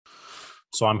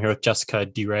So I'm here with Jessica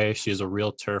DeRay. She is a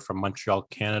realtor from Montreal,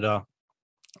 Canada.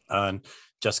 And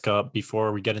Jessica,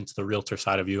 before we get into the realtor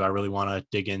side of you, I really want to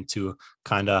dig into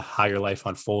kind of how your life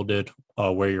unfolded,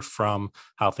 where you're from,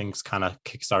 how things kind of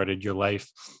kickstarted your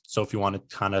life. So if you want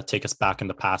to kind of take us back in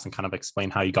the past and kind of explain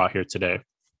how you got here today.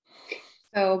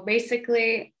 So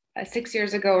basically, 6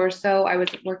 years ago or so, I was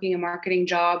working a marketing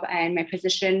job and my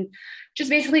position just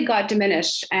basically got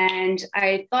diminished. And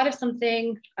I thought of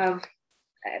something of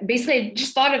basically I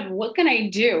just thought of what can I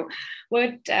do?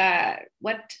 What do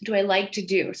I like to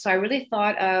do? So I really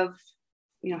thought of,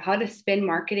 how to spin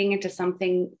marketing into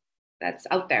something that's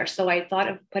out there. So I thought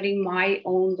of putting my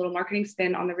own little marketing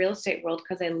spin on the real estate world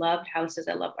because I loved houses,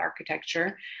 I loved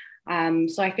architecture.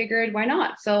 So I figured, why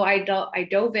not? So I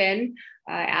dove in,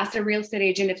 asked a real estate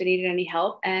agent if they needed any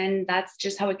help, and that's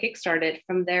just how it kickstarted.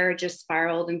 From there, it just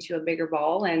spiraled into a bigger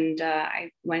ball, and I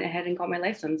went ahead and got my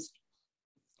license.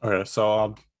 Okay,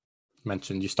 so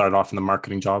mentioned you started off in the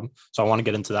marketing job. So I want to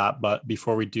get into that. But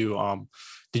before we do,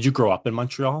 did you grow up in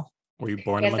Montreal? Were you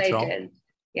born in Yes, I Montreal? did.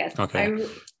 Yes, Okay.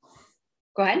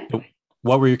 go ahead.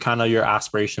 What were your kind of your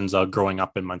aspirations of growing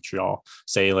up in Montreal?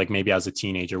 Say like maybe as a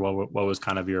teenager, what was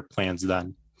kind of your plans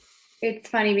then? It's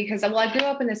funny because, well, I grew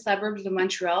up in the suburbs of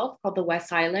Montreal called the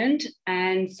West Island.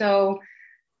 And so,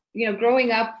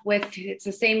 growing up with, it's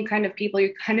the same kind of people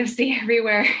you kind of see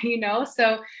everywhere,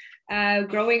 So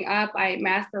growing up, my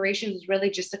aspirations was really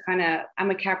just to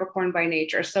I'm a Capricorn by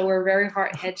nature. So we're very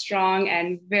headstrong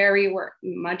and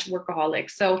much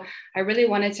workaholics. So I really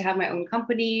wanted to have my own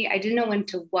company. I didn't know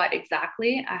into what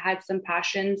exactly. I had some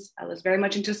passions. I was very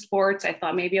much into sports. I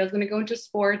thought maybe I was going to go into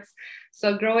sports.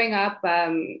 So growing up,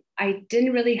 I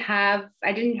didn't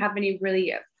have any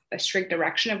really a strict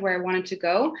direction of where I wanted to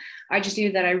go. I just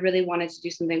knew that I really wanted to do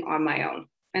something on my own.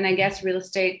 And I guess real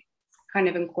estate kind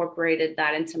of incorporated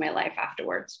that into my life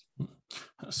afterwards.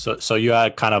 So you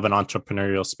had kind of an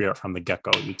entrepreneurial spirit from the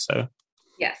get-go, you'd say.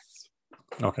 Yes.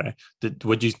 Okay.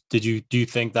 Do you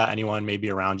think that anyone maybe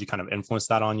around you kind of influenced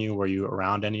that on you? Were you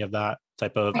around any of that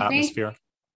type of I think atmosphere?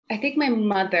 I think my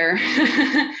mother,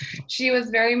 she was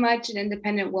very much an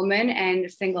independent woman and a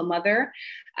single mother.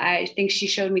 I think she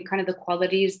showed me kind of the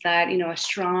qualities that, a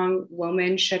strong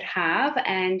woman should have.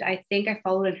 And I think I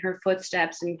followed in her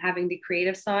footsteps in having the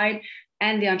creative side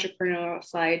and the entrepreneurial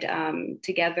side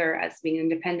together as being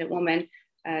an independent woman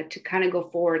to kind of go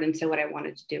forward into what I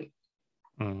wanted to do.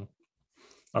 Mm.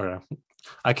 Okay.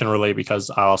 I can relate because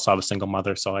I also have a single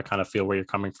mother, so I kind of feel where you're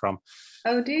coming from.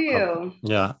 Oh, do you?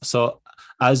 Yeah. So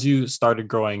as you started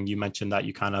growing, you mentioned that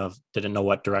you kind of didn't know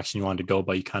what direction you wanted to go,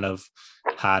 but you kind of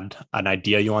had an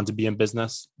idea you wanted to be in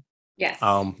business. Yes.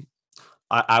 Um,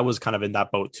 I was kind of in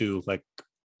that boat too, like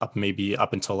maybe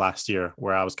up until last year,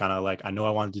 where I was kind of like, I know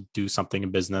I wanted to do something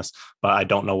in business, but I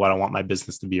don't know what I want my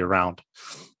business to be around.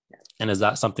 And is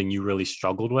that something you really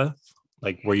struggled with?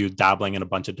 Like, were you dabbling in a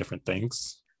bunch of different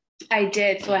things? I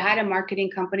did. So I had a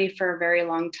marketing company for a very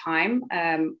long time.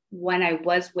 When I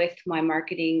was with my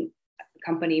marketing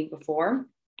company before,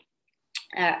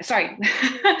 sorry,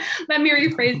 let me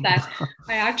rephrase that.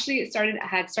 I actually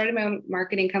had started my own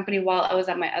marketing company while I was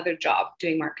at my other job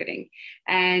doing marketing.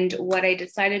 And what I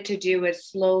decided to do is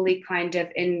slowly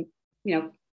you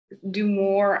know, do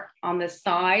more on the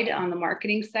side on the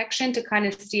marketing section to kind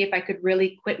of see if I could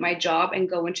really quit my job and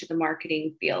go into the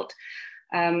marketing field.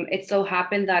 It so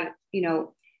happened that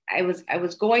I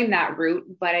was going that route,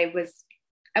 but I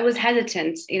was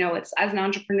hesitant. It's as an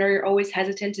entrepreneur, you're always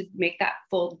hesitant to make that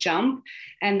full jump,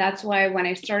 and that's why when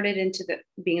I started into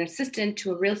being an assistant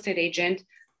to a real estate agent,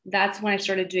 that's when I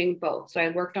started doing both. So I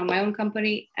worked on my own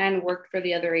company and worked for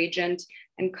the other agent,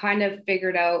 and kind of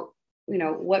figured out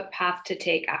what path to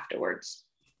take afterwards.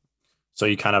 So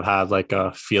you kind of had like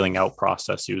a feeling out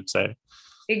process, you would say.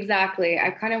 Exactly. I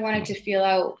kind of wanted to feel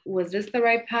out, was this the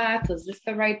right path? Was this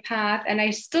the right path? And I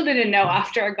still didn't know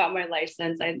after I got my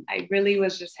license. I really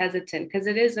was just hesitant because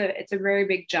it's a very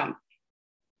big jump.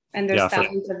 And there's Yeah,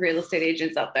 thousands of real estate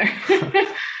agents out there.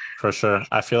 for sure.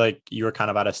 I feel like you were kind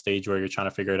of at a stage where you're trying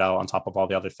to figure it out on top of all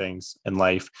the other things in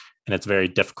life. And it's very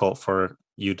difficult for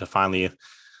you to finally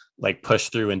like push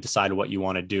through and decide what you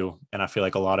want to do. And I feel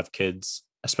like a lot of kids,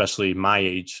 especially my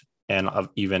age, and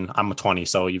even I'm a 20,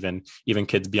 so even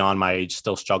kids beyond my age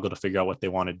still struggle to figure out what they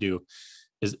want to do.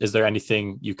 Is there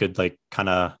anything you could like kind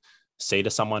of say to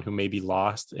someone who may be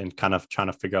lost and kind of trying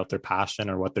to figure out their passion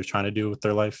or what they're trying to do with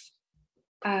their life?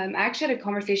 I actually had a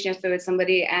conversation yesterday with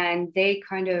somebody, and they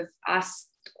kind of asked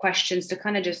questions to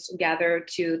kind of just gather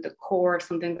to the core of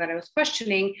something that I was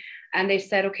questioning. And they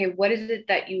said, okay, what is it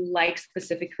that you like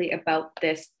specifically about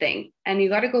this thing? And you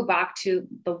got to go back to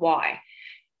the why.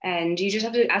 And you just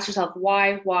have to ask yourself,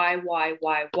 why?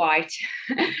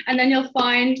 And then you'll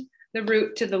find the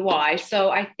route to the why. So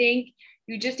I think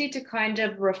you just need to kind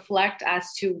of reflect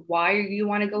as to why you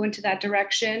want to go into that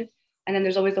direction. And then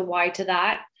there's always a why to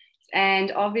that.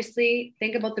 And obviously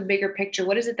think about the bigger picture.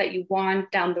 What is it that you want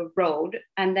down the road?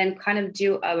 And then kind of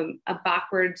do a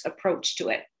backwards approach to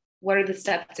it. What are the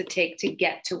steps to take to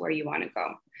get to where you want to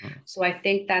go? So I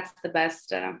think that's the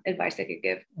best advice I could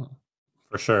give.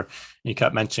 For sure. You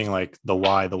kept mentioning like the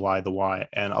why,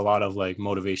 and a lot of like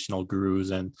motivational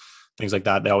gurus and things like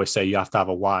that. They always say you have to have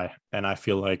a why. And I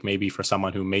feel like maybe for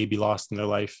someone who may be lost in their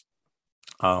life,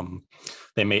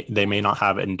 they may not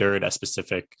have endured a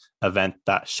specific event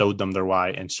that showed them their why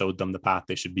and showed them the path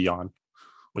they should be on.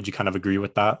 Would you kind of agree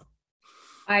with that?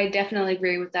 I definitely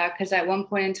agree with that, because at one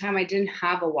point in time, I didn't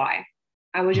have a why.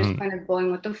 I was just kind of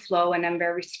going with the flow, and I'm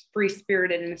very free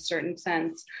spirited in a certain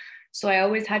sense. So I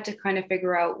always had to kind of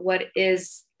figure out what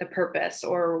is the purpose,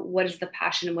 or what is the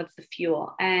passion, and what's the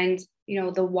fuel. And,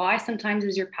 the why sometimes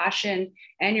is your passion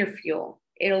and your fuel.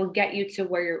 It'll get you to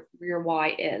where your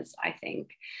why is, I think.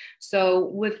 So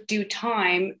with due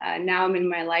time, now I'm in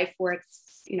my life where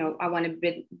it's, I want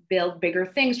to build bigger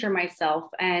things for myself.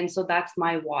 And so that's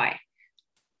my why.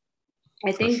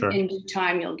 I think sure. In due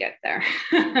time you'll get there.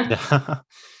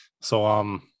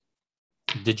 So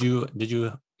did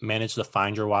you manage to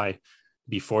find your why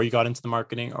before you got into the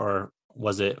marketing, or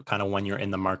was it kind of when you're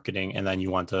in the marketing and then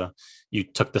you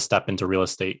took the step into real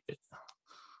estate?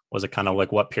 Was it kind of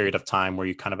like what period of time were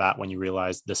you kind of at when you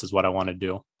realized this is what I want to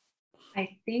do?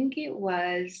 I think it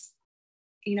was,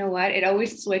 you know what, it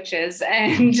always switches.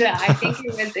 And I think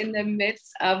it was in the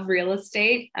midst of real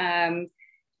estate.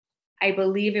 I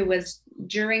believe it was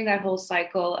during that whole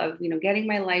cycle of, getting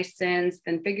my license,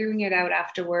 then figuring it out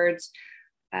afterwards.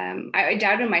 I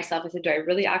doubted myself. I said, do I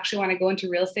really actually want to go into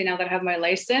real estate now that I have my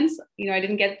license? I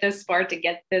didn't get this far to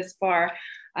get this far.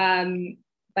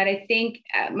 But I think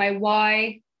my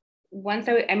why, once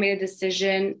I made a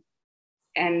decision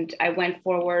and I went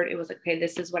forward, it was like, okay,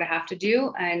 this is what I have to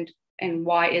do. And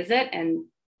why is it? And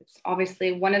it's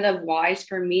obviously one of the whys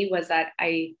for me was that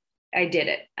I did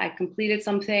it. I completed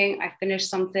something, I finished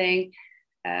something,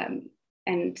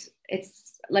 and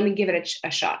let me give it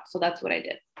a shot. So that's what I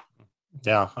did.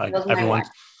 Yeah.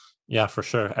 Yeah, for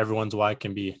sure. Everyone's why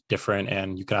can be different,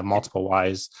 and you can have multiple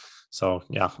whys. So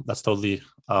yeah, that's totally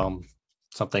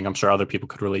something I'm sure other people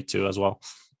could relate to as well.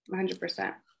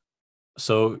 100%.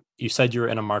 So you said you were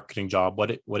in a marketing job.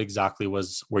 What exactly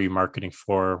were you marketing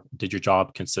for? Did your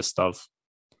job consist of?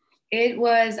 It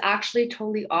was actually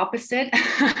totally opposite.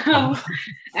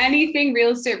 Anything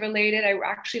real estate related. I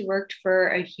actually worked for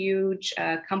a huge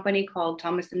company called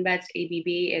Thomas & Betts, ABB.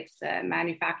 It's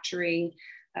manufacturing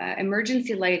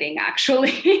emergency lighting,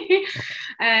 actually.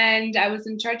 And I was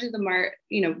in charge of the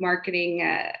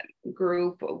marketing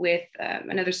group with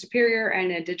another superior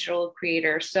and a digital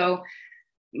creator. So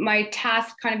my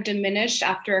task kind of diminished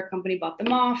after a company bought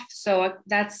them off. So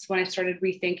that's when I started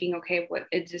rethinking, okay,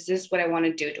 is this what I want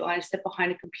to do? Do I want to sit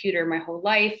behind a computer my whole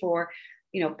life, or,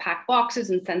 pack boxes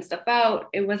and send stuff out?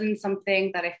 It wasn't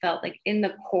something that I felt like in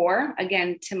the core,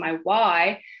 again, to my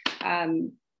why,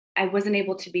 I wasn't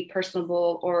able to be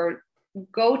personable or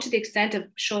go to the extent of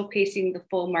showcasing the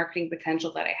full marketing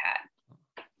potential that I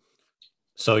had.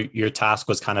 So your task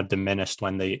was kind of diminished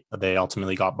when they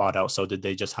ultimately got bought out. So did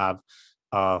they just have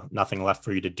nothing left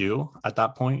for you to do at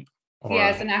that point? Or...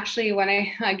 Yes. And actually, when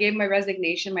I gave my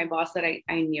resignation, my boss said,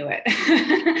 I knew it.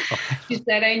 She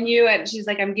said, I knew it. She's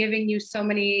like, I'm giving you so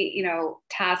many,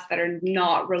 tasks that are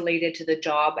not related to the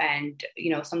job. And,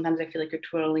 sometimes I feel like you're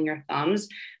twiddling your thumbs.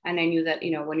 And I knew that,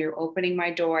 when you're opening my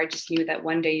door, I just knew that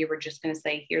one day you were just going to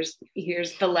say,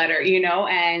 here's the letter,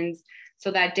 and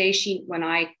so that day when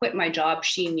I quit my job,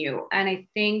 she knew. And I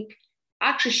think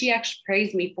she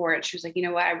praised me for it. She was like, you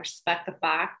know what? I respect the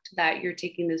fact that you're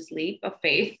taking this leap of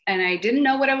faith. And I didn't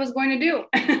know what I was going to do.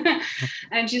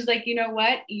 And she's like, you know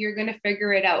what? You're going to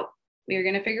figure it out. You're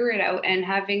going to figure it out. And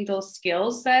having those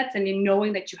skill sets and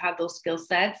knowing that you have those skill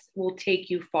sets will take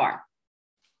you far.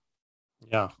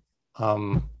 Yeah.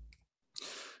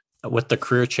 With the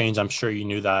career change, I'm sure you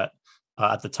knew that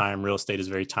at the time, real estate is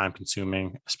very time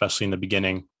consuming, especially in the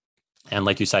beginning. And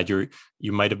like you said,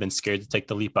 you might have been scared to take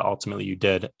the leap, but ultimately you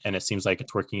did. And it seems like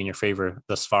it's working in your favor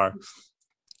thus far.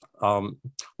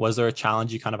 Was there a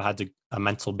challenge you kind of a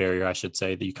mental barrier, I should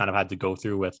say, that you kind of had to go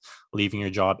through with leaving your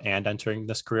job and entering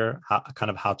this career?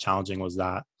 How challenging was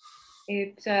that?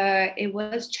 It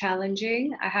was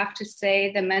challenging. I have to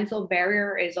say the mental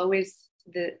barrier is always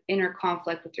the inner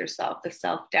conflict with yourself, the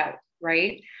self-doubt,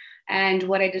 right? And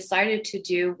what I decided to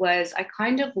do was I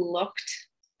kind of looked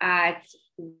at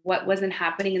what wasn't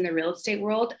happening in the real estate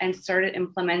world and started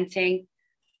implementing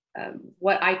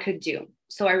what I could do.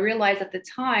 So I realized at the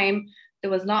time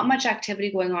there was not much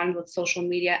activity going on with social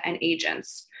media and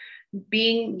agents.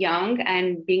 Being young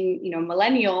and being,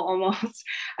 millennial almost,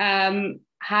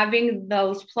 having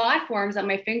those platforms at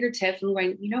my fingertips and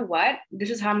going, you know what, this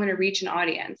is how I'm going to reach an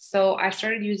audience. So I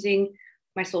started using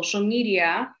my social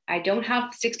media. I don't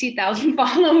have 60,000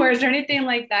 followers or anything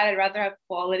like that. I'd rather have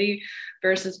quality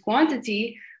versus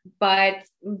quantity. But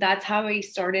that's how I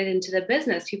started into the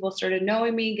business. People started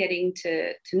knowing me, getting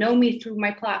to know me through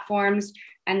my platforms.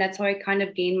 And that's how I kind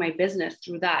of gained my business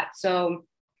through that. So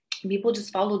people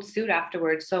just followed suit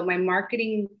afterwards. So my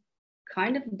marketing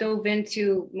kind of dove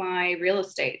into my real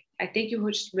estate. I think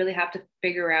you just really have to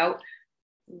figure out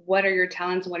what are your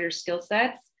talents and what are your skill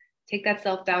sets, take that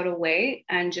self-doubt away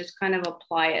and just kind of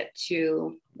apply it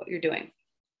to what you're doing.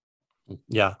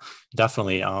 Yeah,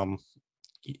 definitely.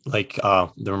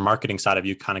 The marketing side of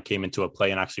you kind of came into a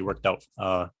play and actually worked out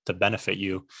to benefit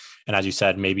you. And as you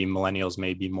said, maybe millennials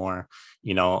may be more,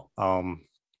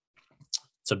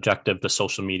 subjective to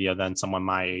social media than someone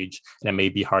my age, and it may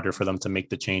be harder for them to make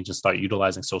the change and start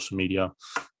utilizing social media.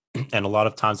 And a lot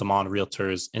of times I'm on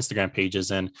realtors Instagram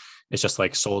pages and it's just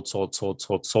like sold,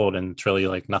 and it's really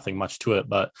like nothing much to it.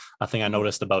 But a thing I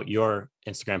noticed about your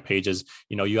Instagram page is,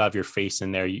 you have your face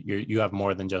in there. You have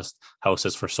more than just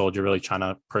houses for sold. You're really trying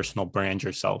to personal brand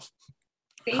yourself.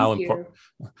 Thank you.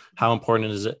 How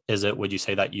important is it, would you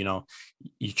say, that, you're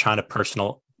trying to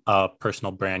personal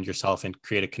brand yourself and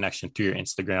create a connection through your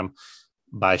Instagram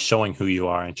by showing who you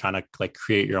are and trying to like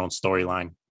create your own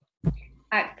storyline?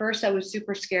 At first, I was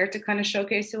super scared to kind of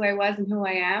showcase who I was and who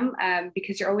I am,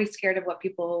 because you're always scared of what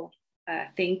people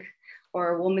think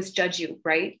or will misjudge you,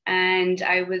 right? And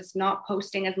I was not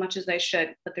posting as much as I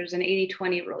should, but there's an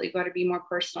 80-20 rule. You got to be more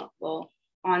personal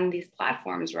on these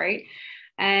platforms, right?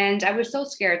 And I was so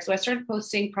scared. So I started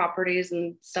posting properties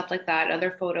and stuff like that,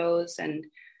 other photos and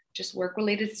just work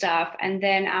related stuff. And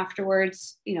then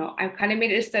afterwards, I kind of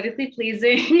made it aesthetically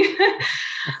pleasing.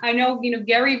 I know,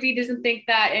 Gary Vee doesn't think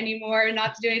that anymore,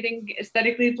 not to do anything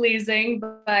aesthetically pleasing,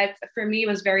 but for me, it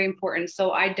was very important.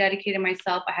 So I dedicated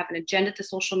myself. I have an agenda to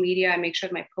social media. I make sure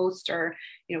that my posts are,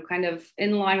 kind of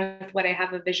in line with what I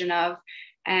have a vision of.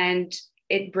 And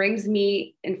it brings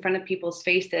me in front of people's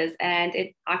faces and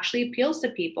it actually appeals to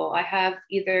people. I have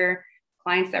either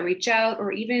clients that reach out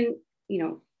or even,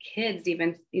 kids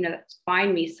even,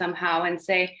 find me somehow and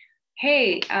say,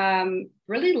 hey,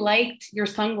 really liked your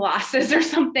sunglasses or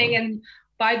something. And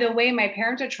by the way, my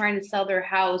parents are trying to sell their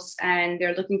house and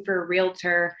they're looking for a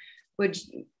realtor. Do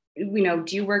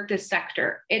you work this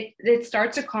sector? It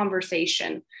starts a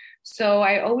conversation. So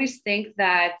I always think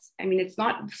that, it's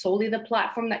not solely the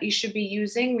platform that you should be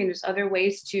using. There's other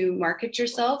ways to market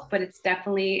yourself, but it's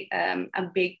definitely a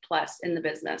big plus in the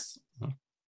business.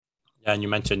 Yeah, and you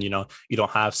mentioned, you don't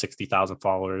have 60,000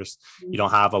 followers. You don't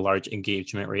have a large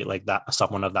engagement rate like that,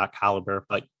 someone of that caliber,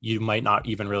 but you might not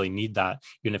even really need that.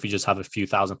 Even if you just have a few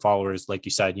thousand followers, like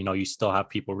you said, you still have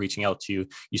people reaching out to you.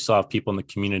 You still have people in the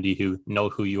community who know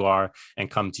who you are and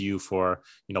come to you for,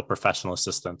 professional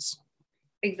assistance.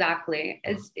 Exactly.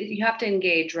 You have to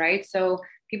engage, right? So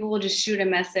people will just shoot a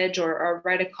message or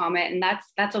write a comment, and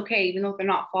that's okay. Even though they're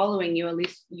not following you, at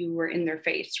least you were in their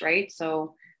face, right?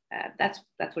 So that's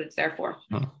what it's there for.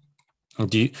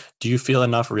 Do you feel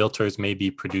enough realtors may be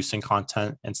producing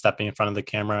content and stepping in front of the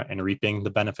camera and reaping the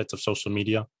benefits of social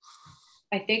media?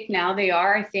 I think now they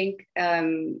are. I think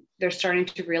they're starting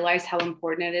to realize how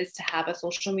important it is to have a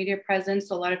social media presence.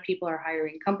 So a lot of people are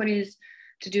hiring companies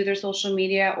to do their social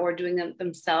media or doing them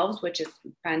themselves, which is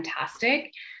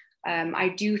fantastic.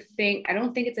 I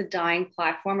don't think it's a dying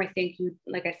platform. I think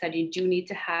like I said, you do need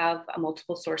to have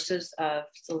multiple sources of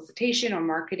solicitation or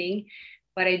marketing,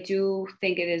 but I do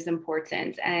think it is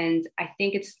important. And I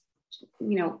think it's,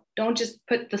 don't just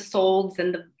put the solds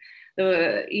and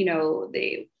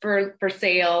the for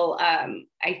sale.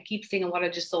 I keep seeing a lot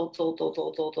of just sold.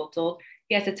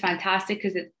 Yes, it's fantastic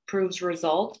because it proves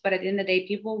results, but at the end of the day,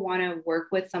 people want to work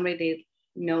with somebody they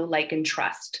know, like, and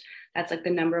trust. That's like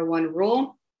the number one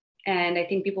rule. And I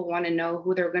think people want to know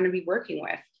who they're going to be working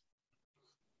with.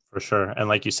 For sure. And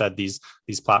like you said, these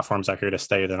platforms are here to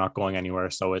stay. They're not going anywhere.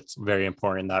 So it's very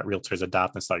important that realtors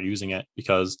adapt and start using it,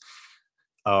 because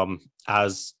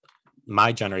as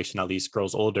my generation at least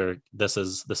grows older, this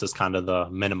is kind of the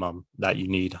minimum that you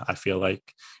need. I feel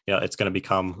like, it's going to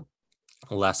become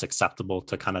less acceptable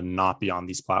to kind of not be on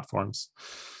these platforms.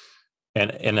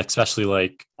 And especially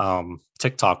like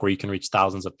TikTok, where you can reach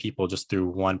thousands of people just through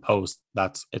one post.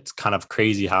 It's kind of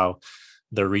crazy how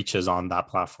the reach is on that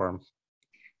platform.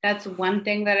 That's one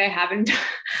thing that I haven't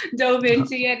dove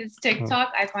into yet is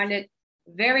TikTok. I find it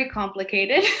very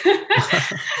complicated.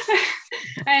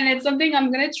 And it's something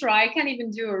I'm going to try. I can't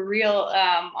even do a reel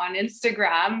on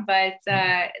Instagram, but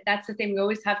that's the thing. We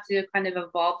always have to kind of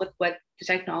evolve with what the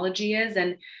technology is,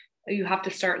 and you have to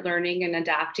start learning and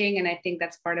adapting. And I think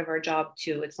that's part of our job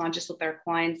too. It's not just with our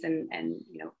clients and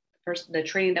first the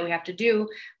training that we have to do,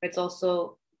 but it's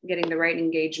also getting the right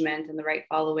engagement and the right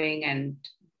following and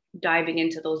diving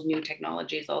into those new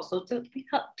technologies also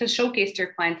to showcase to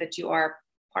your clients that you are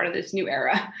part of this new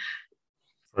era.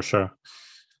 For sure.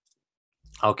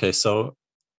 Okay, so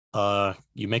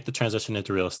you make the transition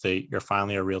into real estate. You're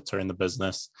finally a realtor in the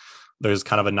business. There's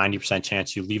kind of a 90%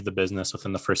 chance you leave the business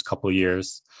within the first couple of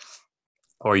years,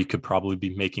 or you could probably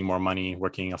be making more money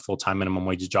working a full-time minimum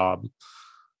wage job.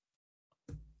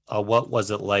 What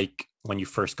was it like when you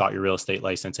first got your real estate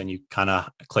license and you kind of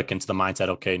click into the mindset,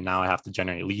 okay, now I have to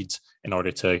generate leads in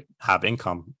order to have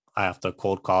income. I have to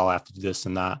cold call, I have to do this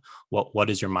and that. What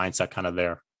is your mindset kind of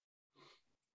there?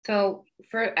 So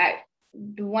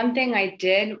the one thing I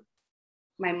did,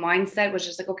 my mindset was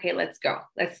just like, okay, let's go.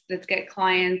 Let's get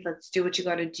clients. Let's do what you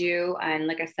got to do. And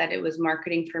like I said, it was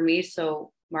marketing for me.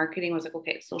 So marketing was like,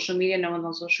 okay, social media, no one's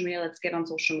on social media. Let's get on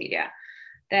social media.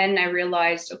 Then I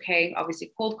realized, okay,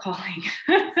 obviously cold calling.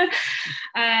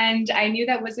 And I knew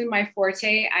that wasn't my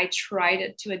forte. I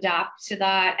tried to adapt to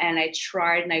that. And I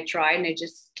tried and I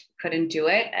just couldn't do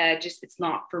it. It's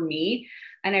not for me.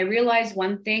 And I realized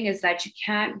one thing is that you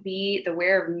can't be the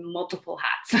wearer of multiple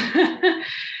hats.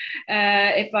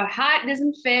 If a hat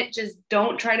doesn't fit, just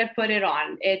don't try to put it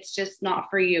on. It's just not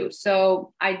for you.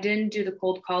 So I didn't do the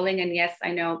cold calling. And yes,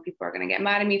 I know people are going to get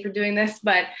mad at me for doing this,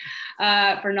 but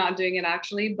for not doing it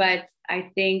actually. But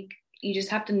I think you just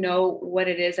have to know what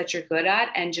it is that you're good at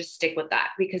and just stick with that.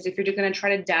 Because if you're going to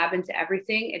try to dab into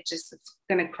everything, it's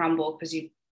going to crumble because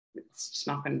it's just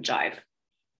not going to jive.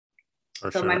 For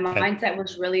so sure. My mindset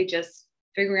was really just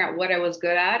figuring out what I was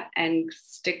good at and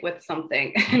stick with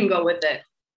something and go with it.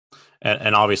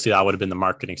 And obviously that would have been the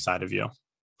marketing side of you.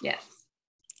 Yes.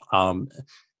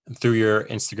 Through your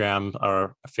Instagram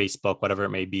or Facebook, whatever it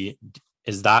may be,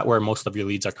 is that where most of your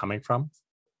leads are coming from?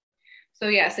 So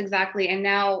yes, exactly. And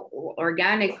now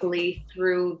organically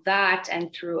through that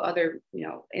and through other,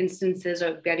 instances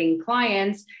of getting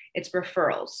clients, it's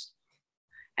referrals.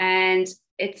 And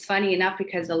it's funny enough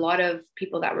because a lot of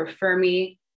people that refer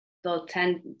me, they'll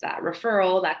tend that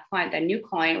referral, that client, that new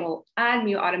client will add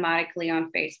me automatically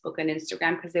on Facebook and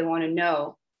Instagram because they want to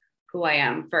know who I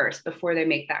am first before they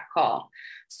make that call.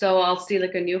 So I'll see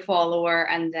like a new follower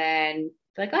and then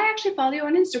like, I actually follow you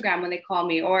on Instagram when they call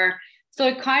me. Or so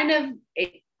it kind of,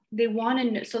 they want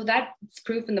to know. So that's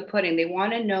proof in the pudding. They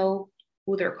want to know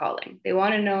who they're calling. They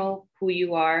want to know who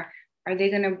you are. Are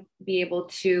they going to be able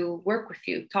to work with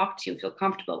you, talk to you, feel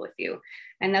comfortable with you?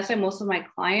 And that's why most of my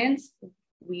clients,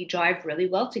 we jive really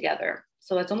well together.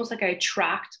 So it's almost like I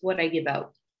attract what I give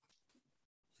out.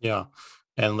 Yeah.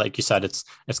 And like you said, it's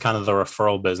kind of the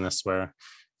referral business where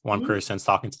one person's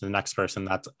talking to the next person.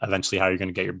 That's eventually how you're going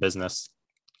to get your business.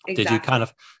 Exactly.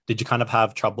 Did you kind of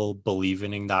have trouble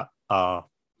believing in that,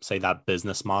 say that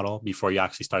business model before you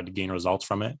actually started to gain results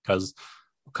from it? Because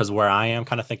where I am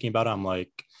kind of thinking about it, I'm like,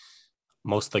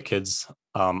 most of the kids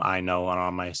I know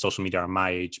on my social media are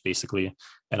my age, basically.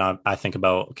 And I think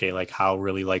about, okay, like how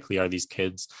really likely are these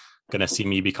kids going to see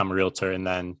me become a realtor and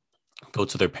then go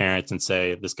to their parents and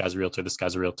say, this guy's a realtor, this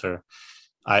guy's a realtor.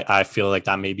 I feel like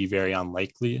that may be very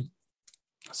unlikely.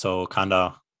 So kind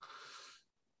of,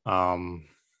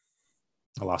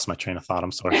 I lost my train of thought.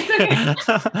 I'm sorry.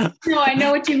 No, I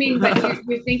know what you mean, but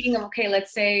you're thinking of, okay,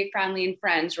 let's say family and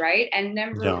friends, right? And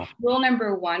rule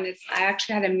number one is I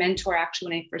actually had a mentor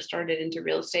when I first started into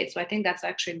real estate. So I think that's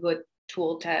actually a good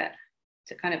tool to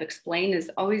kind of explain is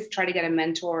always try to get a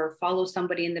mentor or follow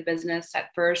somebody in the business at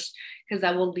first, because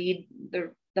that will lead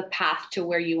the path to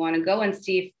where you want to go and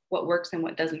see if what works and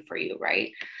what doesn't for you,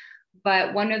 right?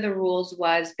 But one of the rules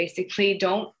was basically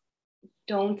don't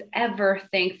ever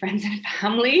think friends and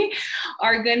family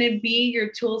are going to be your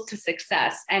tools to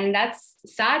success. And that's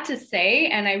sad to say.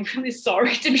 And I'm really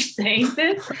sorry to be saying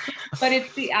this, but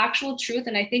it's the actual truth.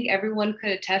 And I think everyone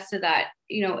could attest to that.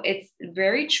 It's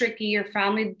very tricky. Your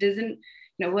family doesn't,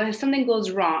 if something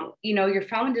goes wrong, your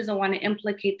family doesn't want to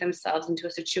implicate themselves into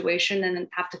a situation and then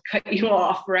have to cut you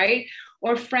off, right?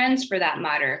 Or friends for that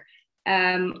matter.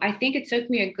 I think it took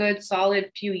me a good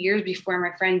solid few years before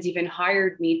my friends even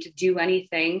hired me to do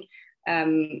anything.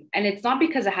 And it's not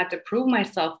because I had to prove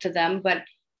myself to them, but,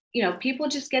 people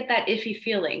just get that iffy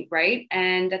feeling, right?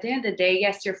 And at the end of the day,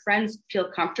 yes, your friends feel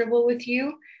comfortable with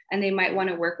you and they might want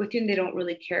to work with you and they don't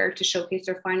really care to showcase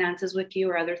their finances with you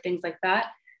or other things like that.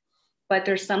 But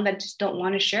there's some that just don't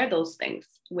want to share those things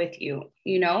with you,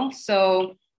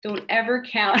 So don't ever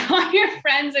count on your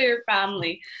friends or your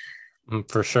family.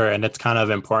 For sure. And it's kind of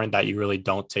important that you really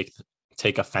don't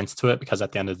take offense to it, because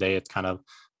at the end of the day, it's kind of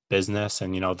business.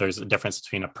 And, there's a difference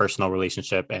between a personal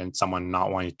relationship and someone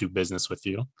not wanting to do business with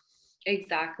you.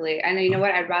 Exactly. And you know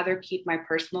what? I'd rather keep my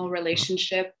personal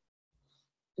relationship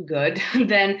good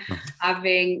than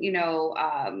having,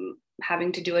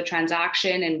 having to do a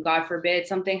transaction and God forbid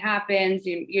something happens.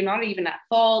 You're not even at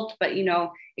fault, but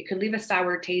it could leave a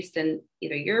sour taste in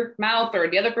either your mouth or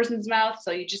the other person's mouth.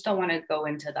 So you just don't want to go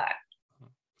into that.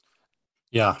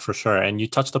 Yeah, for sure. And you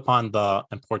touched upon the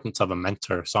importance of a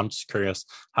mentor. So I'm just curious,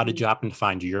 how did you happen to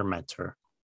find your mentor?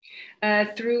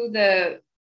 Through the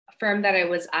firm that I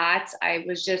was at, I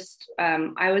was just,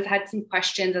 had some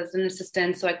questions as an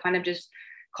assistant. So I kind of just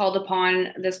called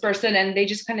upon this person and they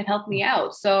just kind of helped me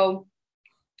out. So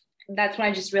that's when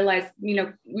I just realized,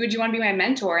 would you want to be my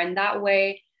mentor? And that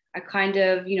way I kind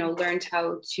of, learned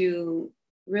how to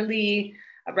really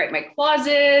write my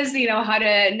clauses, how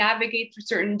to navigate through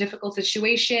certain difficult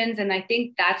situations. And I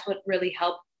think that's what really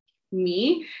helped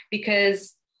me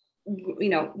because,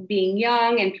 being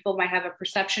young and people might have a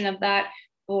perception of that.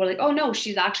 People were like, oh no,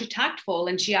 she's actually tactful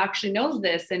and she actually knows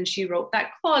this. And she wrote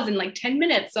that clause in like 10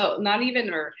 minutes. So not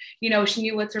even, or, she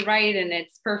knew what to write and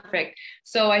it's perfect.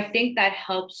 So I think that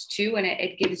helps too. And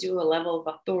it gives you a level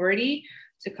of authority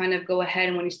to kind of go ahead.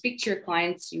 And when you speak to your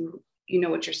clients, you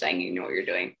know what you're saying, you know what you're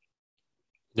doing.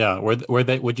 Yeah.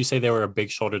 Would you say they were a big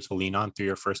shoulder to lean on through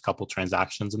your first couple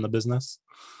transactions in the business?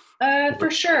 For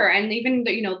sure. And even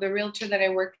the realtor that I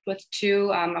worked with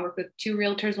too, I worked with two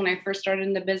realtors when I first started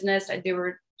in the business. They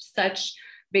were such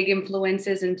big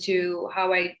influences into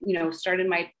how I, started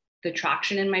the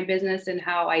traction in my business and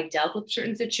how I dealt with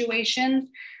certain situations.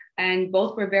 And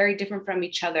both were very different from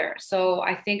each other. So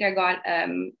I think I got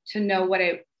to know what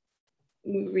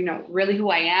really who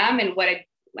I am and what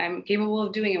I'm capable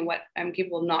of doing and what I'm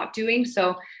capable of not doing.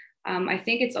 So I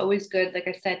think it's always good, like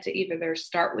I said, to either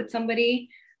start with somebody,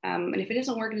 and if it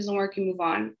doesn't work, you move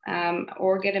on,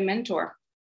 or get a mentor.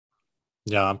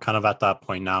 Yeah, I'm kind of at that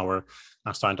point now where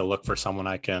I'm starting to look for someone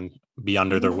I can be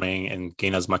under their wing and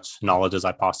gain as much knowledge as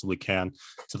I possibly can,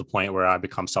 to the point where I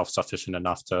become self-sufficient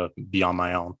enough to be on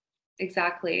my own.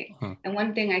 Exactly. And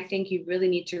one thing I think you really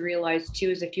need to realize too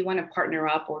is if you want to partner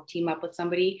up or team up with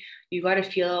somebody, you got to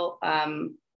feel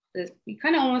you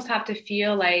kind of almost have to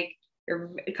feel like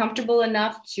you're comfortable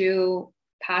enough to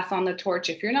pass on the torch.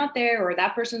 If you're not there or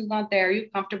that person's not there, are you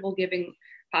comfortable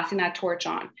passing that torch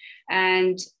on?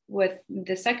 And with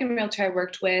the second realtor I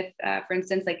worked with, for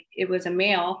instance, like it was a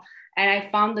male, and I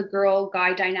found the girl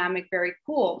guy dynamic very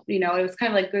cool. It was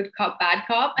kind of like good cop, bad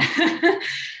cop.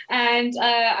 And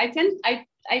I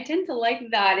tend to like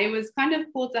that. It was kind of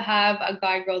cool to have a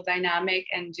guy girl dynamic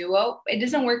and duo. It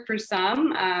doesn't work for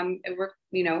some. It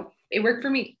worked for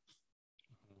me.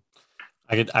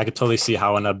 I could totally see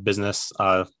how in a business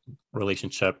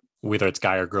relationship, whether it's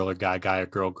guy or girl or guy or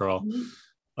girl,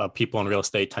 people in real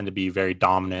estate tend to be very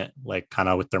dominant, like kind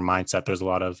of with their mindset. There's a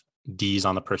lot of D's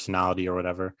on the personality or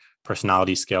whatever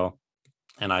personality scale.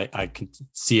 And I can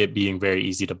see it being very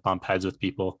easy to bump heads with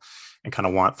people and kind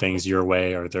of want things your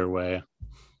way or their way.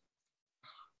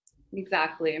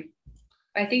 Exactly.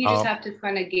 I think you just have to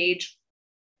kind of gauge,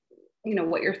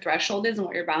 what your threshold is and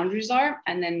what your boundaries are,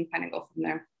 and then kind of go from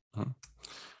there.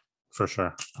 For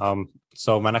sure.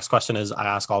 So my next question is, I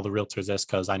ask all the realtors this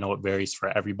because I know it varies for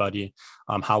everybody.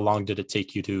 How long did it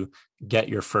take you to get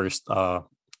your first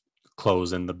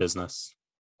close in the business?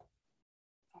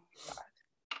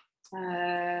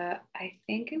 I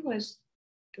think it was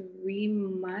 3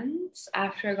 months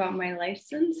after I got my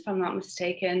license, if I'm not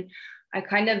mistaken. I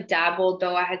kind of dabbled,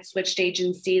 though I had switched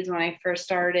agencies when I first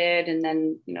started and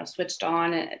then, switched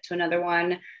on to another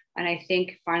one. And I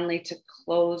think finally to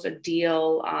close a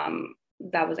deal, I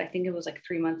think it was like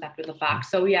 3 months after the fact.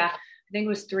 So yeah, I think it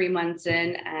was 3 months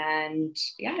in, and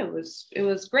yeah, it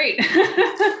was great.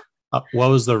 What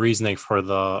was the reasoning for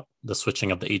the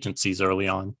switching of the agencies early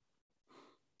on?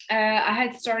 I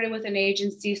had started with an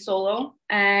agency solo,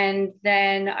 and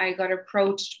then I got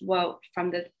approached,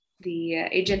 from the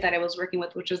agent that I was working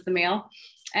with, which was the male.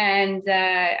 And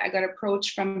I got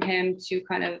approached from him to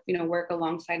kind of, work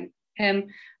alongside him.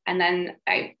 And then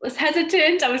I was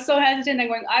hesitant. I was so hesitant. I'm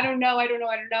going, I don't know.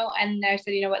 And I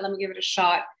said, you know what, let me give it a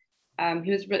shot.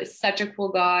 He was really such a cool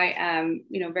guy,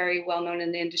 very well known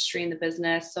in the industry, in the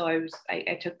business. So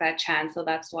I took that chance. So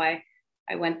that's why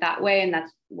I went that way. And that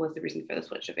was the reason for the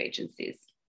switch of agencies.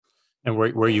 And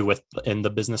were you in the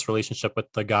business relationship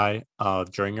with the guy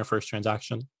during your first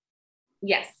transaction?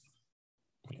 Yes.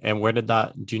 And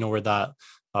do you know where that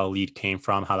lead came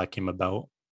from, how that came about?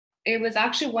 It was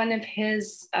actually one of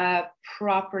his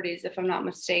properties, if I'm not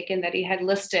mistaken, that he had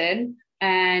listed.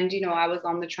 And, I was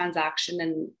on the transaction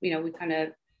and, we kind of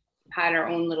had our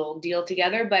own little deal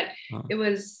together, but Hmm. it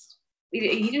was,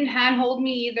 he didn't handhold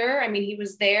me either. I mean, he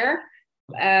was there,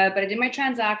 but I did my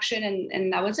transaction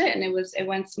and that was it. And it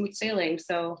went smooth sailing.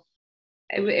 So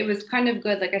it was kind of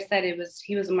good. Like I said,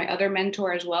 he was my other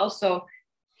mentor as well. So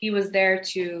he was there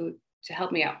to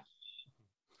help me out.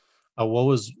 What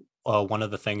was one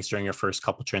of the things during your first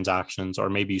couple transactions, or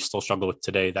maybe you still struggle with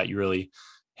today, that you really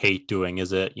hate doing?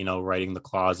 Is it, writing the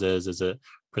clauses? Is it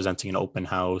presenting an open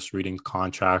house, reading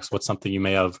contracts? What's something you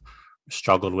may have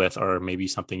struggled with, or maybe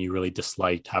something you really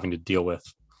disliked having to deal with?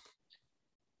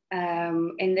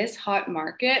 In this hot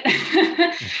market,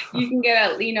 you can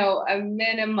get a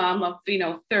minimum of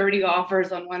 30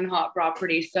 offers on one hot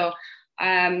property. So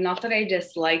not that I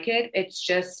dislike it,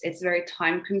 it's very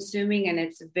time consuming, and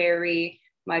it's very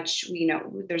much, we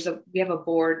have a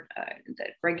board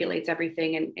that regulates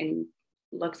everything and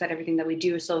looks at everything that we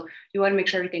do. So you want to make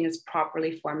sure everything is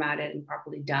properly formatted and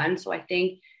properly done. So I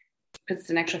think, because it's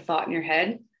an extra thought in your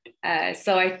head.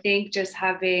 So I think just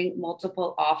having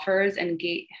multiple offers and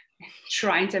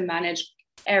trying to manage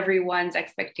everyone's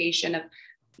expectation of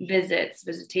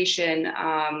visitation,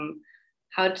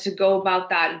 how to go about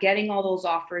that, getting all those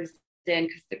offers in,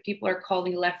 because the people are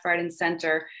calling left, right, and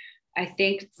center. I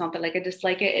think it's not that like I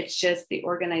dislike it. It's just the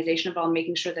organization of all,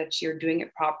 making sure that you're doing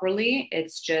it properly.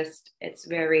 It's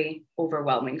very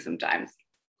overwhelming sometimes.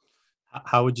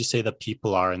 How would you say that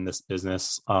people are in this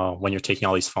business when you're taking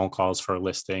all these phone calls for a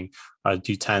listing?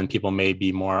 Do you tend people may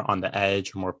be more on the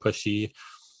edge or more pushy,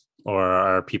 or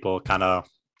are people kind of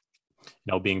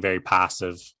being very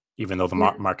passive even though the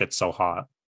with, market's so hot?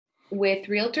 with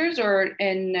realtors or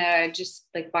in just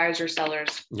like buyers or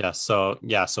sellers? So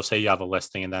say you have a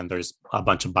listing and then there's a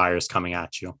bunch of buyers coming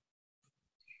at you.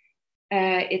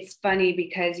 It's funny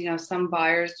because some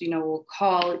buyers will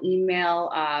call, email.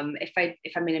 If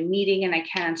I'm in a meeting and I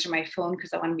can't answer my phone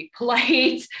because I want to be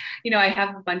polite, I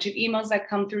have a bunch of emails that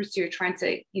come through. So you're trying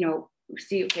to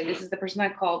see, okay, this is the person I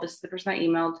called, this is the person I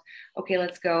emailed. Okay,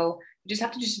 let's go. You just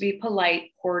have to just be polite,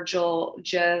 cordial,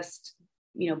 just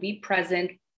be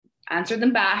present, answer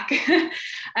them back.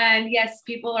 And yes,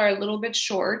 people are a little bit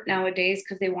short nowadays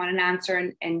because they want an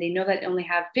answer, and they know that they only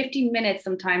have 15 minutes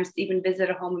sometimes to even visit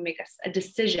a home and make a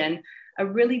decision, a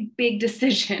really big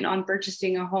decision on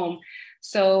purchasing a home.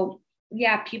 So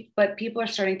yeah, but people are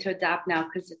starting to adapt now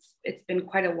because it's been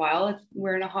quite a while.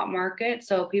 We're in a hot market,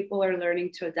 so people are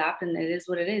learning to adapt, and it is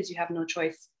what it is. You have no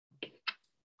choice.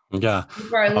 Yeah.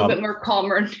 People are a little bit more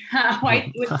calmer now,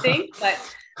 I would think, but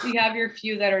you have your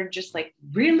few that are just like,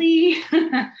 really?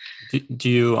 do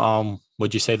you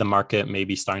would you say the market may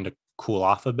be starting to cool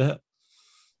off a bit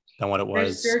than what it There's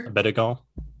was a there bit ago?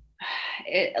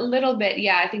 a little bit,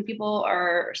 yeah. I think people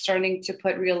are starting to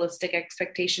put realistic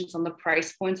expectations on the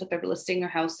price points that they're listing their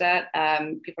house at.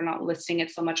 People are not listing it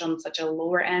so much on such a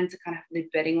lower end to kind of the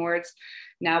bidding words.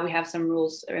 Now we have some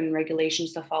rules and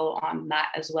regulations to follow on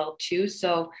that as well too.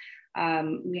 So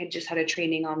we had just had a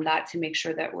training on that to make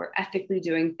sure that we're ethically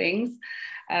doing things.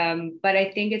 But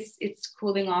I think it's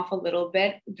cooling off a little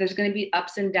bit. There's going to be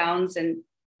ups and downs, and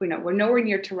we're nowhere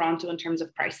near Toronto in terms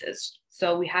of prices.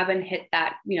 So we haven't hit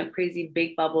that crazy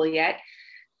big bubble yet.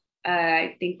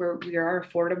 I think we are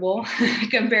affordable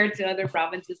compared to other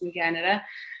provinces in Canada.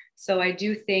 So I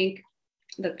do think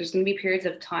that there's going to be periods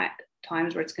of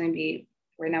times where it's going to be,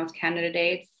 right now it's Canada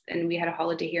Day, and we had a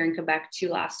holiday here in Quebec too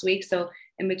last week. So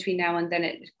in between now and then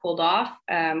it cooled off,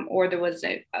 or there was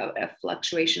a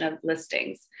fluctuation of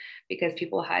listings because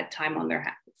people had time on their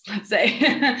hands, let's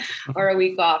say, or a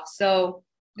week off. So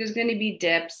there's going to be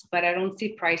dips, but I don't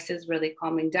see prices really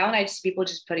calming down. I just people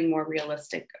just putting more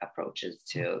realistic approaches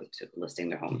to listing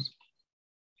their homes.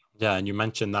 Yeah, and you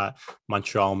mentioned that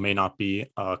Montreal may not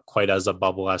be quite as a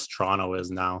bubble as Toronto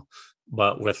is now,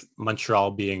 but with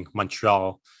Montreal being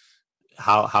Montreal,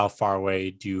 how far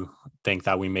away do you think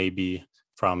that we may be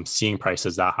from seeing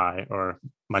prices that high, or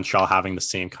Montreal having the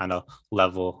same kind of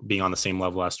level, being on the same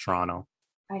level as Toronto?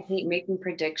 I hate making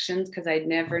predictions because I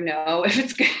never know if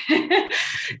it's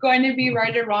going to be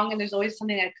right or wrong. And there's always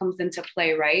something that comes into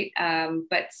play, right?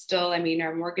 But still, I mean,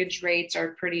 our mortgage rates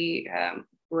are pretty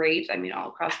great. I mean, all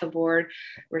across the board,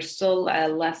 we're still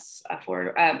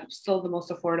still the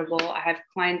most affordable. I have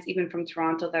clients even from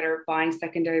Toronto that are buying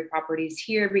secondary properties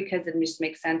here because it just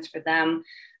makes sense for them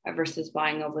versus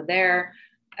buying over there.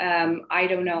 I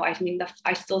don't know. I mean,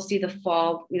 I still see the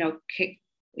fall,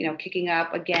 kicking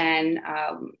up again,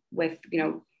 with,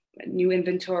 new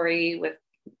inventory, with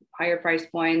higher price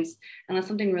points, unless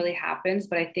something really happens.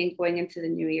 But I think going into the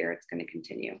new year, it's going to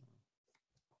continue.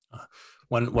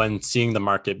 When seeing the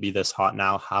market be this hot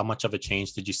now, how much of a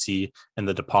change did you see in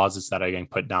the deposits that are getting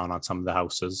put down on some of the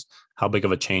houses? How big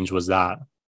of a change was that?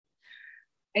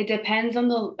 It depends on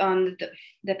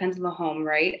the home,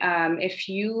 right? If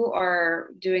you are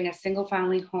doing a single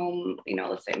family home,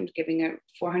 let's say I'm giving a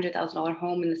 $400,000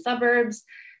 home in the suburbs,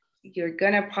 you're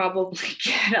gonna probably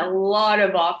get a lot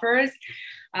of offers.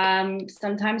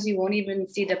 Sometimes you won't even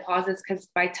see deposits because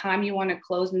by time you want to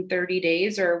close in 30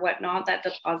 days or whatnot, that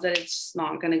deposit is just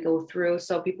not going to go through.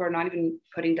 So people are not even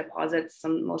putting deposits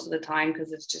most of the time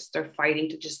because it's just they're fighting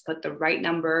to just put the right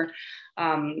number,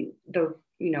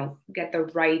 get the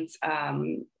right,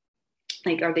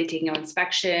 like, are they taking an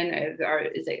inspection? Or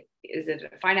is it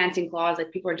a financing clause?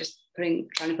 Like, people are just trying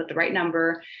to put the right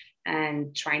number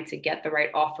and trying to get the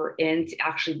right offer in to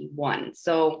actually be won.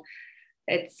 So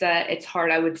it's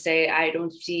hard. I would say I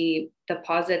don't see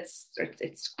deposits.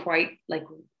 It's quite like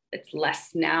it's less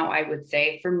now. I would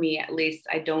say, for me at least,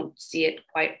 I don't see it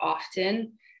quite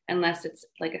often unless it's,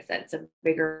 like I said, it's a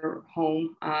bigger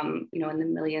home. In the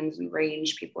millions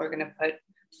range, people are going to put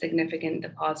significant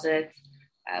deposits.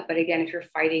 But again, if you're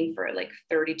fighting for like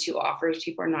 32 offers,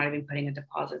 people are not even putting a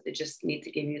deposit. They just need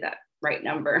to give you that right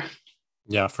number.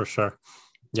 Yeah, for sure.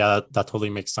 Yeah, that totally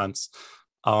makes sense.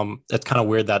 It's kind of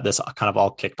weird that this kind of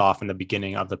all kicked off in the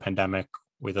beginning of the pandemic,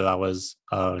 whether that was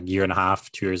a year and a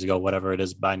half, 2 years ago, whatever it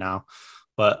is by now.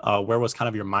 But where was kind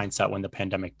of your mindset when the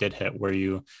pandemic did hit? Were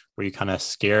you kind of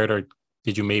scared, or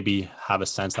did you maybe have a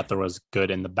sense that there was good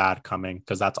and the bad coming?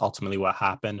 Because that's ultimately what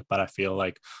happened. But I feel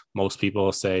like most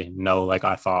people say no, like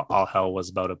I thought all hell was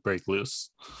about to break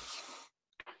loose.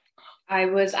 I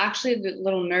was actually a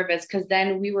little nervous because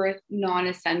then we were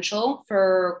non-essential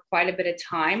for quite a bit of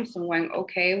time. So I'm going,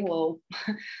 okay, well,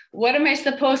 what am I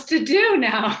supposed to do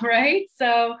now? Right.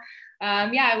 So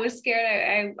I was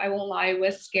scared. I won't lie. I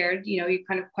was scared. You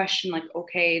kind of question like,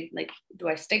 okay, like, do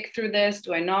I stick through this?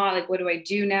 Do I not? Like, what do I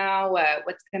do now?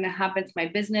 What's going to happen to my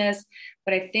business?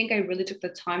 But I think I really took the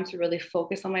time to really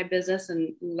focus on my business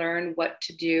and learn what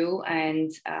to do and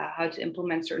how to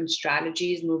implement certain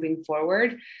strategies moving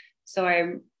forward. So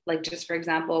I'm like, just for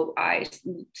example, I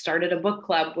started a book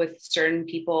club with certain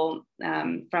people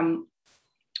from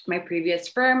my previous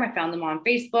firm. I found them on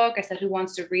Facebook. I said, who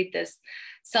wants to read this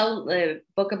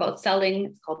book about selling?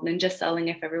 It's called Ninja Selling,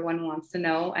 if everyone wants to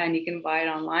know, and you can buy it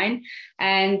online.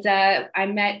 And I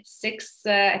met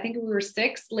I think we were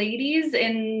 6 ladies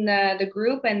in the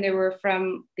group, and they were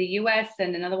from the US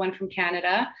and another one from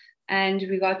Canada. And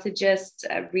we got to just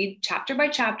read chapter by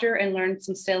chapter and learn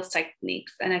some sales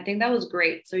techniques. And I think that was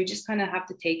great. So you just kind of have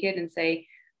to take it and say,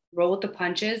 roll with the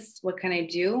punches. What can I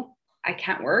do? I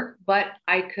can't work, but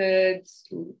I could,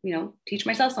 teach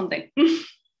myself something.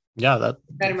 Yeah, that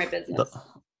better my business.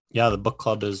 The book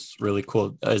club is really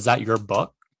cool. Is that your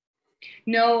book?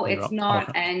 No, it's not.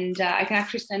 Okay. And I can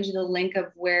actually send you the link of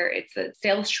where it's a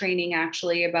sales training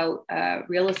actually about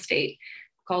real estate,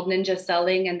 called Ninja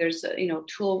Selling, and there's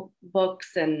tool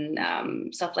books and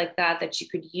stuff like that you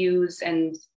could use,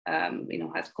 and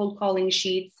has cold calling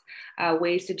sheets,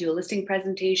 ways to do a listing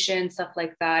presentation, stuff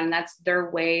like that, and that's their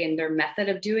way and their method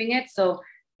of doing it. So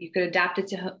you could adapt it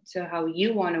to how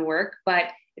you want to work, but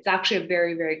it's actually a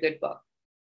very, very good book.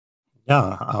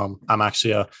 Yeah, I'm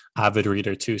actually a avid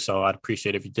reader too, so I'd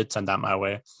appreciate if you did send that my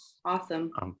way.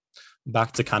 Awesome.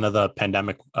 Back to kind of the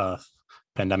pandemic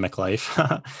life.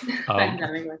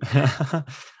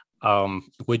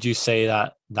 Would you say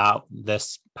that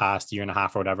this past year and a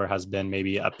half or whatever has been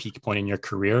maybe a peak point in your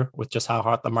career with just how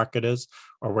hot the market is,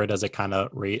 or where does it kind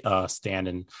of stand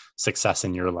in success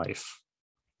in your life?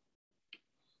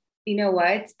 You know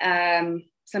what?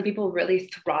 Some people really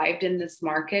thrived in this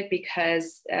market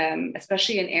because,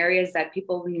 especially in areas that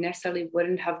people necessarily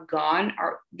wouldn't have gone,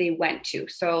 or they went to.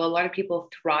 So a lot of people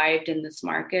thrived in this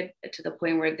market to the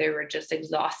point where they were just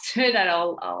exhausted at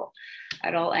all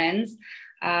ends.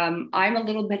 I'm a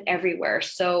little bit everywhere.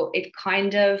 So it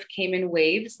kind of came in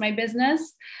waves, my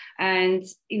business. And,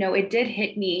 it did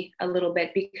hit me a little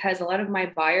bit because a lot of my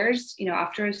buyers,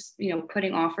 after,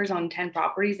 putting offers on 10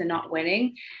 properties and not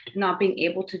winning, not being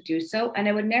able to do so. And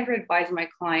I would never advise my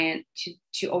client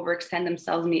to overextend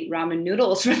themselves and eat ramen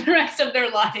noodles for the rest of their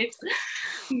lives.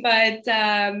 But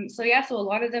so a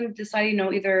lot of them decide,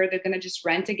 either they're going to just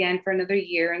rent again for another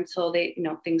year until they,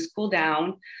 things cool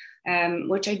down.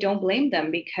 Which I don't blame them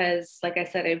because, like I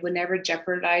said, I would never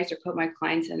jeopardize or put my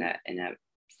clients in a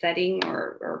setting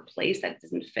or place that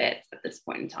doesn't fit at this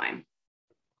point in time.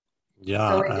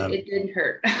 Yeah. So it didn't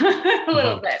hurt a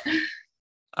little Mhm.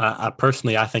 bit.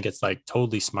 Personally, I think it's like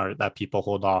totally smart that people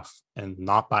hold off and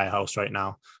not buy a house right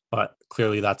now. But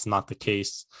clearly, that's not the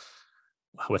case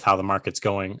with how the market's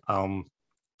going.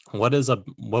 What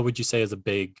would you say is a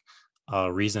big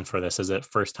reason for this? Is it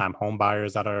first time home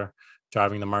buyers that are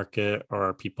driving the market, or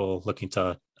are people looking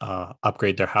to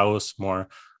upgrade their house, more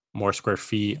square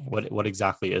feet? What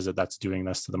exactly is it that's doing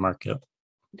this to the market?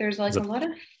 There's Is like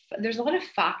it there's a lot of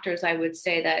factors I would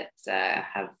say that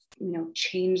have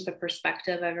changed the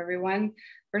perspective of everyone.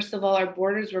 First of all, our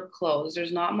borders were closed.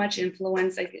 There's not much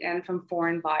influence again from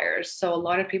foreign buyers. So a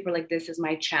lot of people are like, this is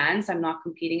my chance. I'm not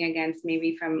competing against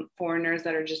maybe from foreigners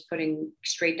that are just putting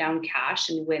straight down cash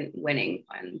and winning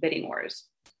on bidding wars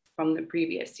from the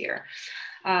previous year.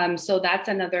 So that's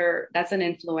an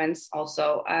influence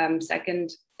also.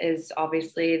 Second is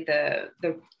obviously the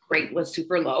rate was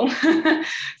super low.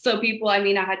 So people, I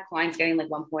mean, I had clients getting like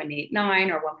 1.89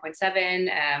 or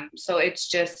 1.7. So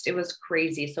it was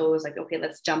crazy. So it was like, okay,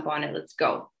 let's jump on it. Let's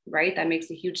go. Right. That makes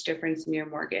a huge difference in your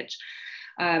mortgage.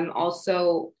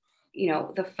 Also,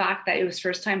 the fact that it was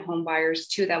first time home buyers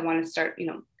too, that want to start,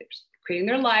 creating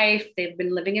their life. They've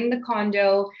been living in the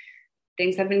condo.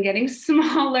 Things have been getting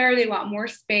smaller. They want more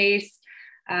space.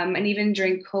 And even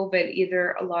during COVID,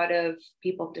 either a lot of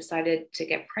people decided to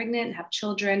get pregnant, have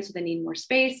children, so they need more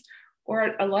space,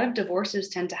 or a lot of divorces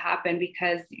tend to happen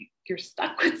because you're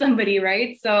stuck with somebody,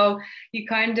 right? So you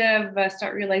kind of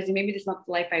start realizing maybe this is not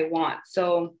the life I want.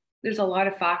 So there's a lot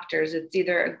of factors. It's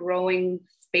either a growing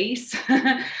space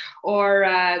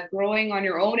or growing on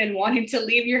your own and wanting to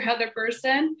leave your other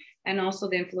person, and also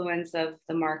the influence of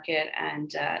the market and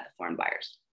the foreign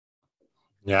buyers.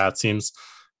 Yeah, it seems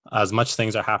as much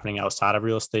things are happening outside of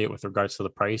real estate with regards to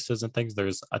the prices and things,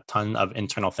 there's a ton of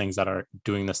internal things that are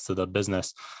doing this to the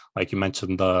business. Like you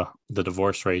mentioned, the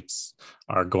divorce rates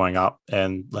are going up.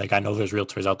 And like I know there's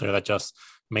realtors out there that just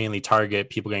mainly target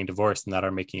people getting divorced and that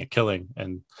are making a killing.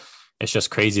 And it's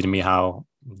just crazy to me how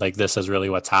like this is really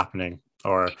what's happening.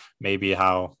 Or maybe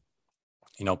how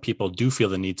people do feel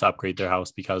the need to upgrade their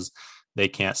house because they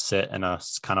can't sit in a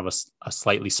kind of a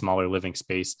slightly smaller living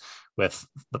space with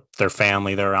their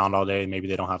family. They're around all day. Maybe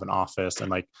they don't have an office. And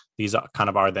like these kind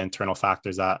of are the internal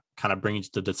factors that kind of bring you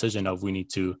to the decision of we need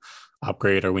to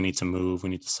upgrade or we need to move, we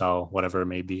need to sell, whatever it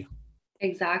may be.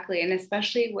 Exactly. And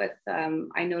especially with,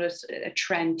 I noticed a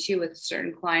trend too with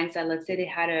certain clients that let's say they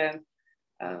had a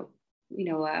you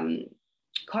know,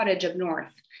 cottage up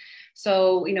north.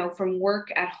 So, from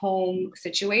work at home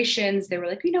situations, they were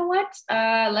like, you know what,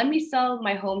 let me sell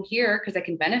my home here because I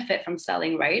can benefit from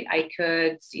selling, right? I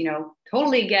could,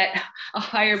 totally get a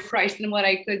higher price than what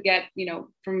I could get,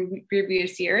 from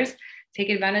previous years, take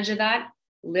advantage of that,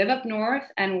 live up north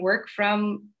and work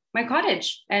from my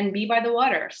cottage and be by the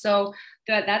water. So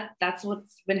that's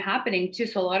what's been happening too.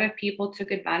 So a lot of people took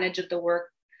advantage of the work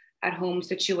at home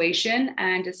situation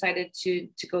and decided to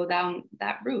go down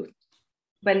that route.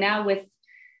 But now with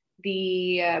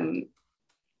the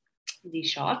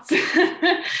shots,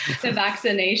 the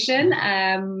vaccination,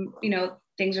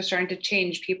 things are starting to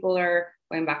change. People are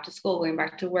going back to school, going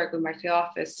back to work, going back to the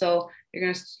office. So you're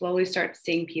going to slowly start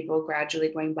seeing people gradually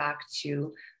going back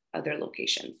to other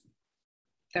locations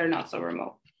that are not so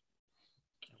remote.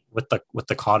 With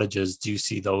the cottages, do you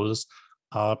see those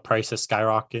prices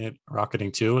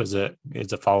rocketing too? Is it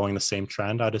following the same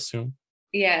trend, I'd assume?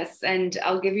 Yes, and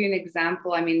I'll give you an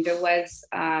example. I mean, there was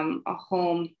a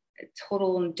home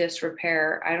total in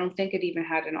disrepair. I don't think it even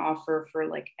had an offer for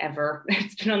like ever.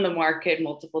 It's been on the market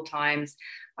multiple times.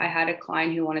 I had a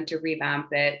client who wanted to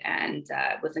revamp it and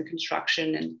was in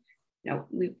construction, and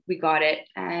we got it.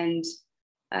 And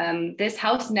this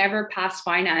house never passed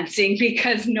financing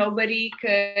because nobody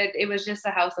could. It was just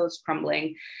a house that was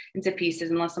crumbling into pieces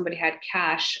unless somebody had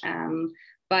cash.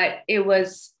 But it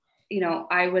was,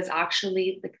 I was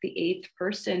actually like the eighth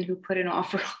person who put an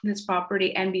offer on this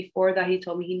property. And before that, he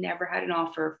told me he never had an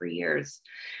offer for years.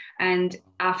 And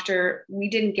after we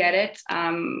didn't get it,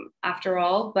 after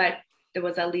all, but there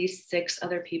was at least 6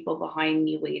 other people behind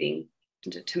me waiting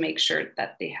to make sure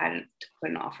that they hadn't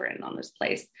put an offer in on this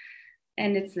place.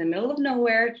 And it's in the middle of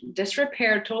nowhere,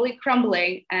 disrepair, totally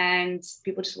crumbling, and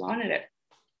people just wanted it.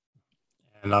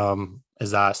 And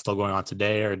is that still going on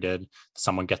today, or did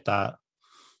someone get that?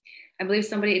 I believe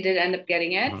somebody did end up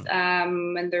getting it,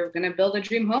 and they're going to build a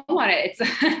dream home on it.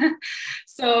 It's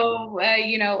so,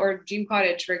 or dream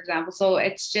cottage, for example. So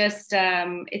it's just,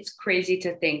 it's crazy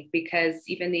to think, because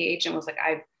even the agent was like,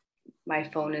 my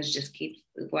phone is just keeps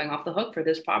going off the hook for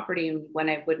this property, and when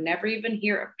I would never even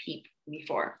hear a peep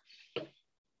before.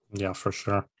 Yeah, for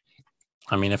sure.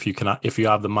 I mean, if you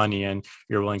have the money and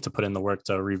you're willing to put in the work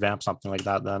to revamp something like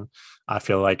that, then I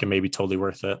feel like it may be totally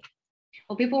worth it.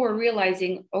 Well, people were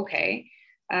realizing, okay,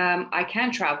 I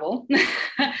can travel.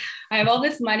 I have all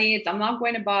this money. I'm not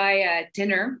going to buy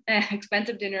dinner,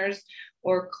 expensive dinners,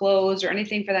 or clothes, or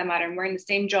anything for that matter. I'm wearing the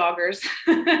same joggers.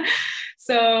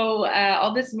 So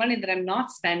all this money that I'm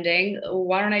not spending,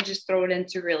 why don't I just throw it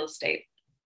into real estate?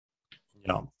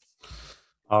 Yeah.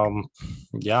 Um,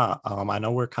 yeah. I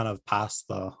know we're kind of past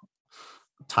the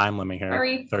time limit here,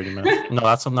 Sorry. 30 minutes.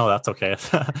 No, that's okay.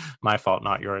 My fault,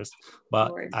 not yours.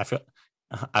 But I feel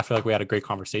like we had a great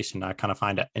conversation. I kind of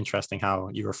find it interesting how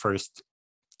you were first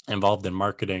involved in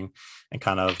marketing and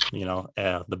kind of,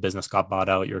 the business got bought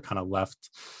out, you were kind of left,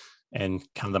 and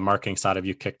kind of the marketing side of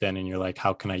you kicked in and you're like,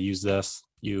 how can I use this?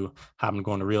 You happen to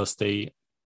go into real estate,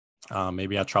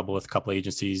 maybe had trouble with a couple of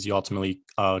agencies. You ultimately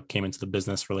came into the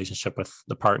business relationship with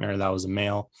the partner that was a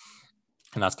male,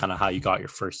 and that's kind of how you got your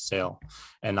first sale.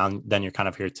 And then you're kind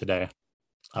of here today.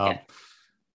 Yeah.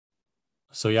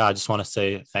 So yeah, I just want to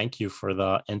say thank you for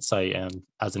the insight. And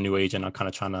as a new agent, I'm kind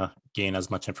of trying to gain as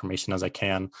much information as I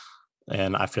can.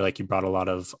 And I feel like you brought a lot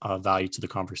of value to the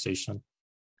conversation.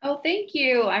 Oh, thank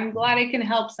you. I'm glad I can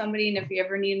help somebody. And if you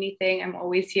ever need anything, I'm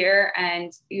always here.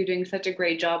 And you're doing such a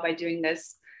great job by doing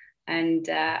this. And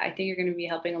I think you're going to be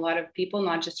helping a lot of people,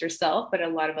 not just yourself, but a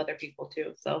lot of other people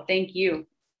too. So thank you.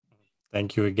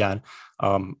 Thank you again.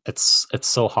 It's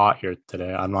so hot here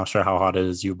today. I'm not sure how hot it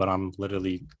is you, but I'm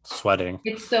literally sweating.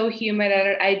 It's so humid.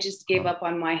 I just gave up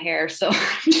on my hair. So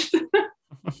I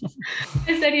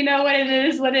said, you know what, it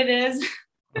is what it is.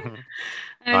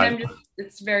 And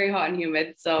it's very hot and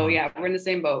humid. So yeah, we're in the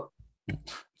same boat. Do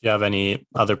you have any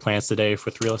other plans today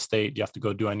with real estate? Do you have to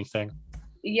go do anything?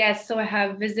 Yes. So I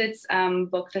have visits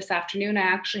booked this afternoon. I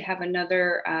actually have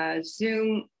another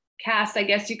Zoom cast, I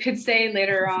guess you could say,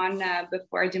 later on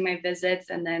before I do my visits.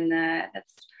 And then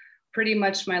that's pretty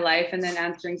much my life. And then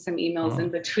answering some emails in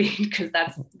between, because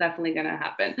that's definitely going to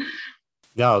happen.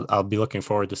 Yeah, I'll be looking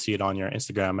forward to see it on your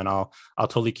Instagram, and I'll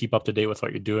totally keep up to date with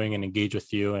what you're doing and engage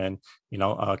with you, and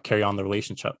carry on the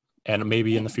relationship. And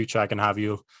maybe in the future I can have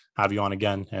you on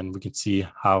again, and we can see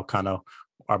how kind of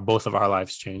both of our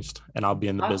lives changed. And I'll be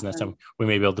in the business, and we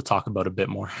may be able to talk about a bit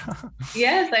more.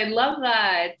 Yes, I love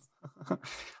that.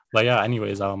 But yeah,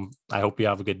 anyways, I hope you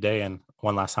have a good day. And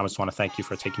one last time, I just want to thank you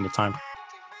for taking the time.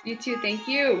 You too. Thank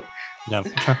you. Yeah.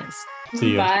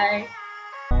 See you. Bye.